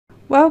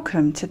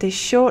Welcome to this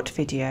short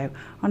video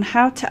on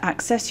how to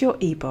access your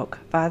ebook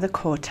via the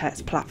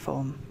Kortext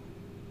platform.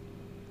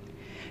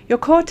 Your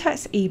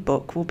Kortext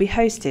ebook will be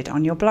hosted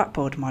on your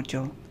Blackboard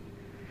module.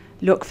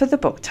 Look for the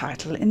book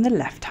title in the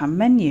left-hand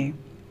menu.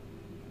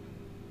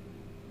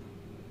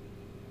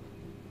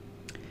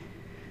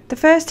 The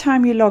first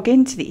time you log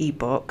into the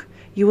ebook,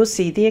 you will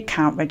see the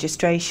account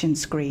registration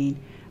screen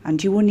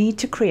and you will need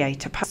to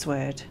create a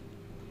password.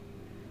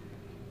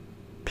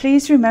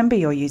 Please remember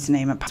your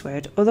username and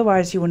password,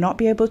 otherwise you will not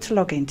be able to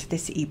log into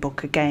this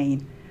ebook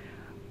again.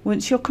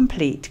 Once you're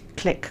complete,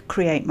 click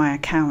Create My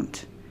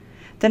Account.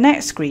 The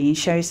next screen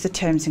shows the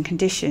terms and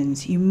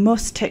conditions. You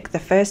must tick the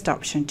first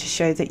option to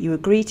show that you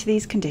agree to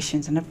these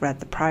conditions and have read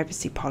the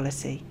privacy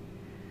policy.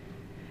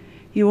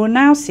 You will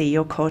now see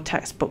your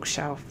Kortext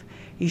bookshelf.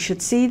 You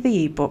should see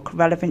the ebook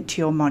relevant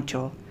to your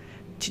module.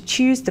 To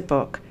choose the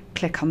book,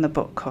 click on the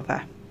book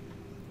cover.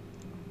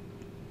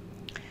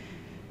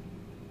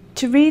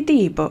 To read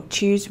the ebook,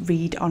 choose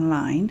Read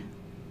Online.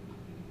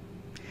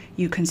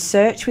 You can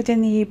search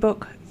within the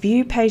ebook,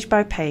 view page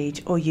by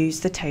page, or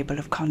use the table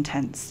of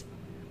contents.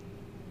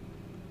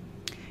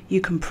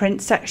 You can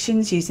print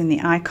sections using the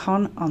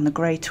icon on the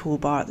grey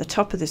toolbar at the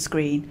top of the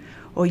screen,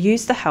 or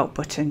use the Help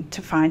button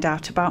to find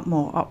out about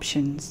more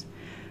options.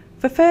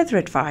 For further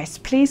advice,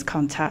 please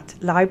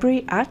contact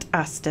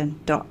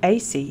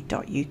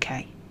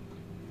library@aston.ac.uk.